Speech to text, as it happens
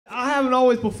haven't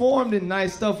always performed in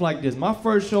nice stuff like this. My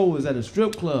first show was at a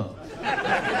strip club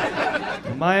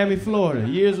in Miami, Florida,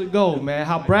 years ago, man.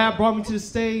 How Brad brought me to the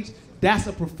stage, that's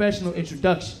a professional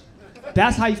introduction.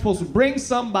 That's how you're supposed to bring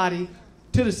somebody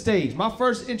to the stage. My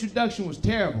first introduction was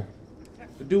terrible.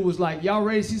 The dude was like, y'all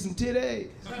ready to see some titties?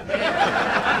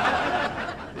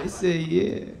 They said,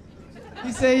 yeah.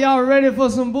 He said, y'all ready for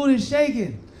some booty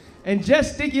shaking and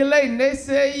gesticulating? They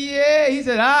said, yeah. He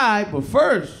said, all right, but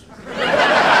first.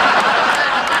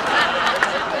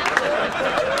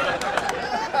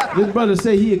 This brother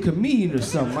say he a comedian or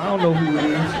something. I don't know who it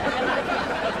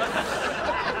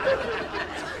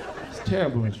is. It's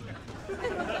terrible.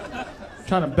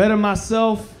 Trying to better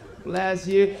myself last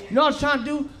year. You know what I was trying to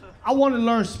do? I want to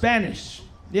learn Spanish.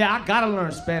 Yeah, I gotta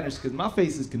learn Spanish because my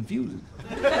face is confusing.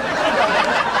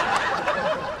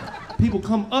 People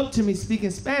come up to me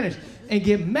speaking Spanish and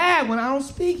get mad when I don't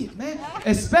speak it, man.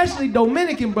 Especially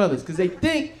Dominican brothers, because they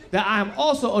think that I am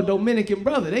also a Dominican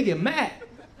brother. They get mad.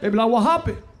 They be like, what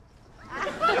happened?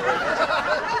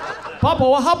 Papa,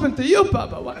 what happened to you,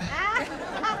 Papa?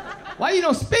 Why you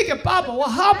don't speak it, Papa? What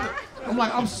happened? I'm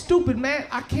like, I'm stupid, man.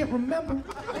 I can't remember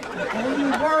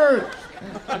only words.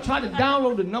 I tried to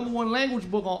download the #1 language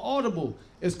book on Audible.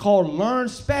 It's called Learn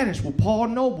Spanish with Paul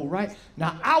Noble, right?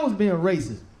 Now, I was being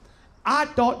racist. I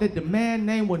thought that the man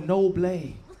name was Noble.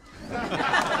 So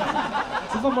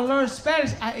if I'm gonna learn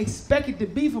Spanish, I expect it to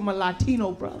be from a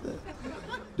Latino brother.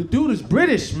 The dude is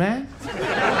British, man.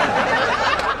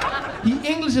 He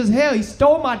English as hell. He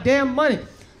stole my damn money.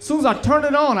 As soon as I turned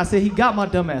it on, I said, he got my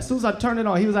dumb ass. As soon as I turned it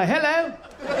on, he was like, hello.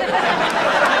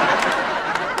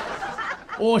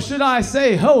 Or should I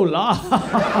say, hola?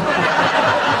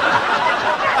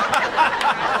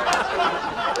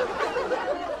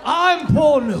 I'm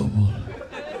Paul Noble,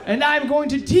 and I'm going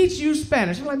to teach you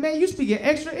Spanish. I'm like, man, you speak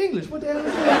extra English. What the hell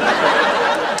is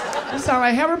that? It sounds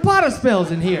like Harry Potter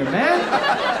spells in here,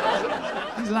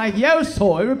 man. He's like, yo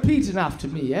soy, repeating after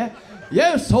me, yeah?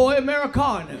 Yo soy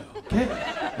Americano, okay?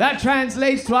 That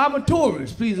translates to I'm a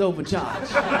tourist, please overcharge.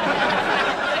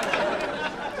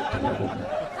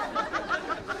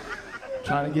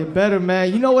 Trying to get better,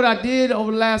 man. You know what I did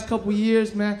over the last couple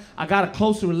years, man? I got a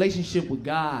closer relationship with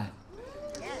God.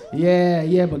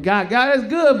 Yeah, but God is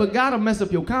good, but God will mess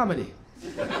up your comedy.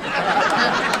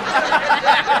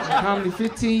 Comedy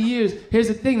 15 years. Here's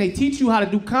the thing, they teach you how to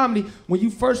do comedy. When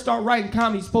you first start writing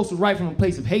comedy, you're supposed to write from a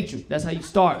place of hatred. That's how you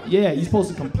start. Yeah, you're supposed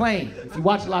to complain if you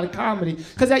watch a lot of comedy,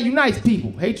 because that unites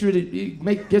people. Hatred,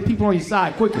 it gets people on your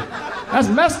side quicker. That's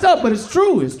messed up, but it's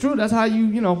true. It's true. That's how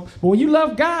you know. But when you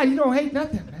love God, you don't hate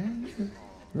nothing, man.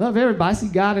 You love everybody. I see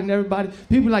God in everybody.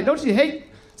 People be like, don't you hate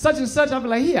such and such? I'll be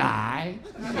like, he all right.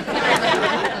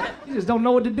 He just don't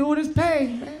know what to do with his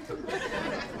pain, man.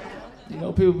 You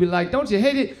know, people be like, don't you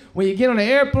hate it when you get on an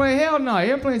airplane? Hell no,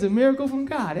 airplane's a miracle from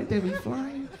God. That thing be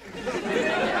flying.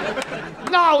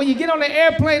 No, when you get on the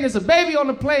airplane, there's a baby on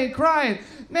the plane crying.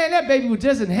 Man, that baby was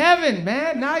just in heaven,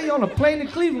 man. Now you're on a plane to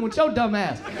Cleveland with your dumb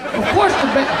ass. Of course the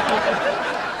baby.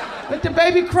 Let the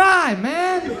baby cry,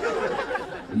 man.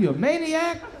 You a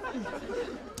maniac?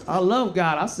 I love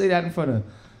God. I say that in front of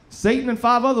Satan and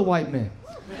 5 other white men.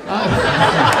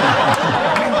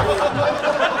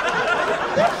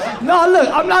 No, look,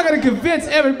 I'm not gonna convince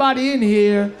everybody in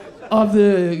here of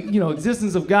the,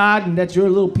 existence of God and that you're a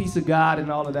little piece of God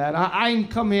and all of that. I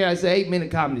ain't come here as an 8-minute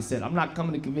comedy set. I'm not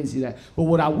coming to convince you that. But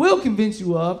what I will convince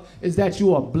you of is that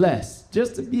you are blessed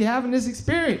just to be having this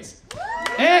experience.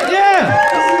 And yeah,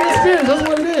 this is an experience, that's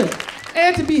what it is.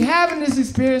 And to be having this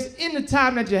experience in the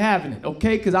time that you're having it,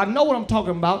 okay? Because I know what I'm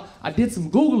talking about. I did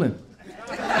some Googling.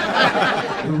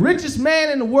 The richest man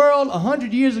in the world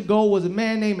 100 years ago was a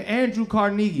man named Andrew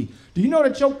Carnegie. Do you know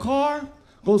that your car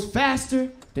goes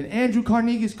faster than Andrew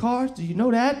Carnegie's cars? Do you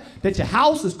know that? That your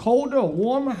house is colder or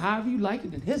warmer, however you like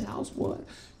it, than his house was?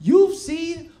 You've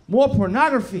seen more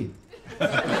pornography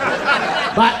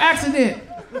by accident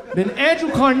than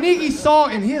Andrew Carnegie saw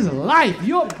in his life.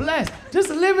 You're blessed just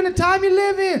to live in the time you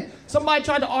live in. Somebody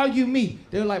tried to argue me.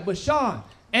 They were like, but Sean,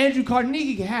 Andrew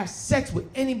Carnegie could have sex with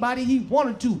anybody he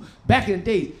wanted to back in the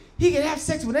days. He could have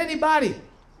sex with anybody.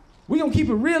 We're gonna keep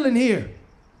it real in here.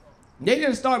 They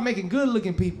didn't start making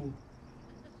good-looking people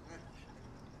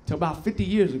till about 50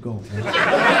 years ago.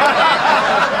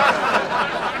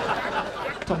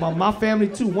 Talking about my family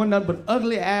too, one nothing but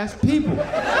ugly-ass people.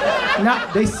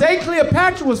 Now, they say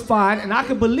Cleopatra was fine, and I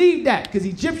can believe that, because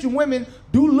Egyptian women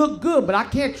do look good, but I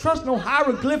can't trust no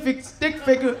hieroglyphic, stick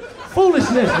figure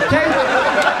foolishness, okay?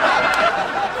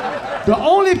 The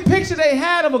only picture they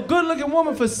had of a good-looking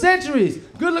woman for centuries,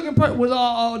 good-looking was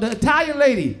the Italian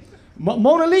lady,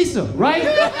 Mona Lisa, right?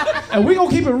 And we're gonna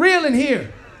keep it real in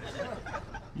here.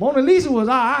 Mona Lisa was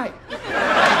all right.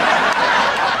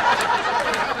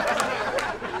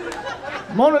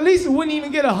 Mona Lisa wouldn't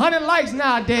even get 100 likes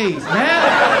nowadays, man.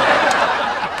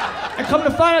 And come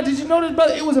to find out, did you know this,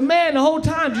 brother? It was a man the whole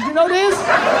time. Did you know this?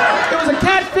 It was a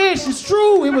catfish. It's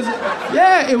true. It was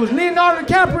Leonardo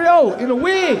DiCaprio in a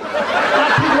wig. A lot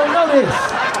of people don't know this.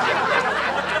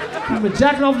 He's been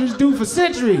jacking off this dude for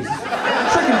centuries,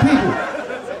 tricking people.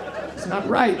 It's not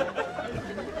right.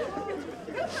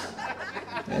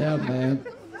 Yeah, man.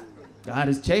 God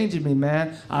is changing me,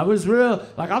 man. I was real,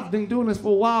 like I've been doing this for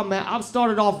a while, man. I've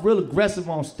started off real aggressive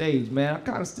on stage, man. I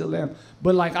kind of still am.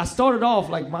 But like I started off,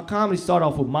 like my comedy started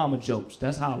off with mama jokes.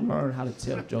 That's how I learned how to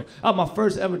tell jokes. That was my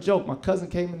first ever joke. My cousin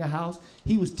came in the house.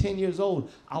 He was 10 years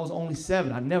old. I was only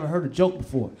 7. I never heard a joke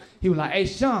before. He was like, hey,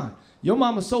 Sean, your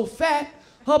mama's so fat,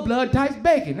 her blood type's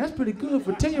bacon. That's pretty good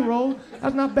for a 10-year-old.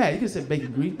 That's not bad. You could say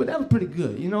bacon grease, but that was pretty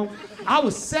good, you know? I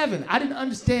was 7. I didn't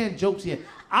understand jokes yet.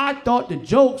 I thought the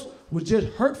jokes was just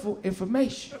hurtful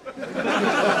information.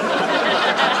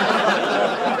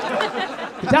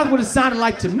 That's what it sounded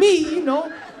like to me, you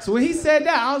know? So when he said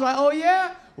that, I was like, oh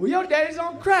yeah? Well, your daddy's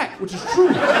on crack, which is true.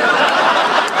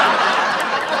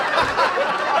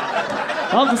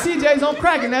 Uncle CJ's on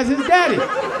crack, and that's his daddy.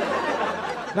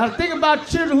 Now the thing about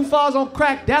children who falls on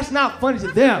crack, that's not funny to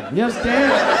them, you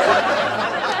understand?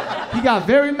 He got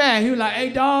very mad. He was like, hey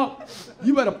dog,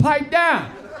 you better pipe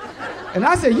down. And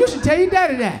I said, you should tell your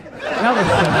daddy that.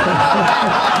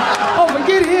 Oh,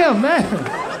 forget him, man.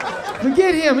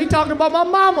 Forget him. He talking about my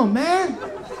mama, man.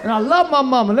 And I love my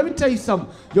mama. Let me tell you something.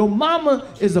 Your mama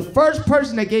is the first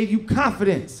person that gave you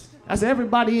confidence. That's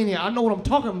everybody in here. I know what I'm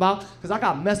talking about because I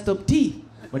got messed up teeth.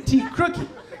 My teeth crooked.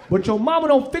 But your mama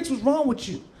don't fix what's wrong with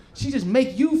you. She just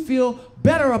make you feel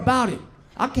better about it.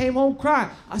 I came home crying.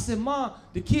 I said, Mom,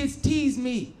 the kids tease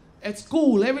me at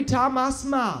school every time I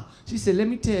smile. She said, let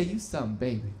me tell you something,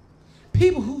 baby.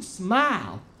 People who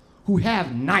smile, who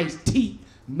have nice teeth,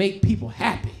 make people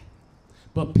happy.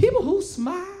 But people who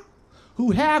smile,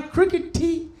 who have crooked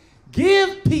teeth,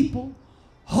 give people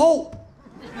hope.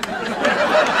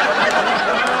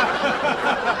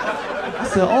 I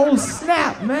said, oh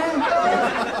snap, man.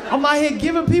 I'm out here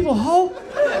giving people hope.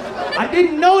 I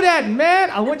didn't know that,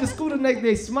 man. I went to school the next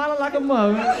day smiling like a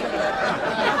mother.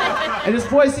 And this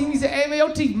boy seen me and said, hey man,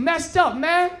 your teeth messed up,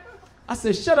 man. I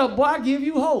said, shut up, boy, I give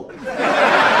you hope.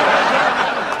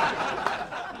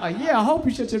 Yeah, I hope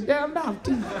you shut your damn mouth,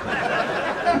 too.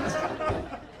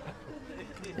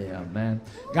 Yeah, man.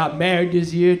 Got married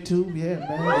this year, too. Yeah,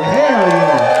 man. Hell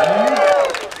yeah, man.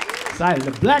 Excited.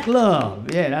 The black love.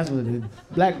 Yeah, that's what it is.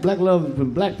 Black love is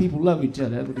when black people love each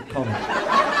other. That's what they call it.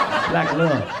 Black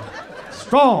love.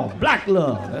 Strong black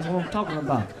love. That's what I'm talking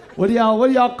about. What do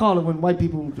y'all call it when white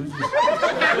people just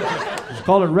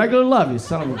call it regular love, you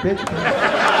son of a bitch.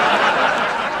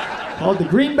 Called the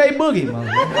Green Bay Boogie, man.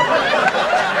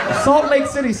 The Salt Lake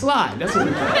City Slide. That's what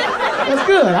we call it. That's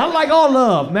good. I like all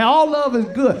love, man. All love is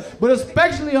good. But it's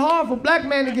especially hard for black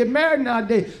men to get married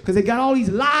nowadays because they got all these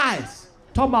lies.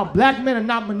 Talking about black men are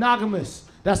not monogamous.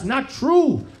 That's not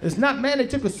true. It's not, man. They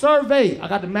took a survey. I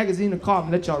got the magazine in the car. I'm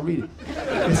gonna let y'all read it.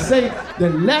 It say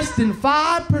that less than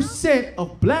 5%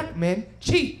 of black men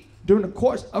cheat during the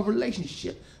course of a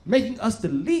relationship, making us the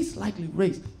least likely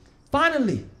race.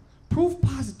 Finally, proof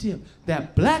positive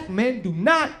that black men do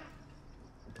not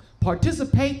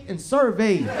participate in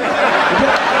surveys. Nobody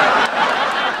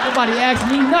asked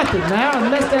me nothing, man. I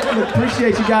messed that.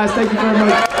 Appreciate you guys. Thank you very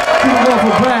much. Keep it going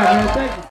for Brad, man. Thank you.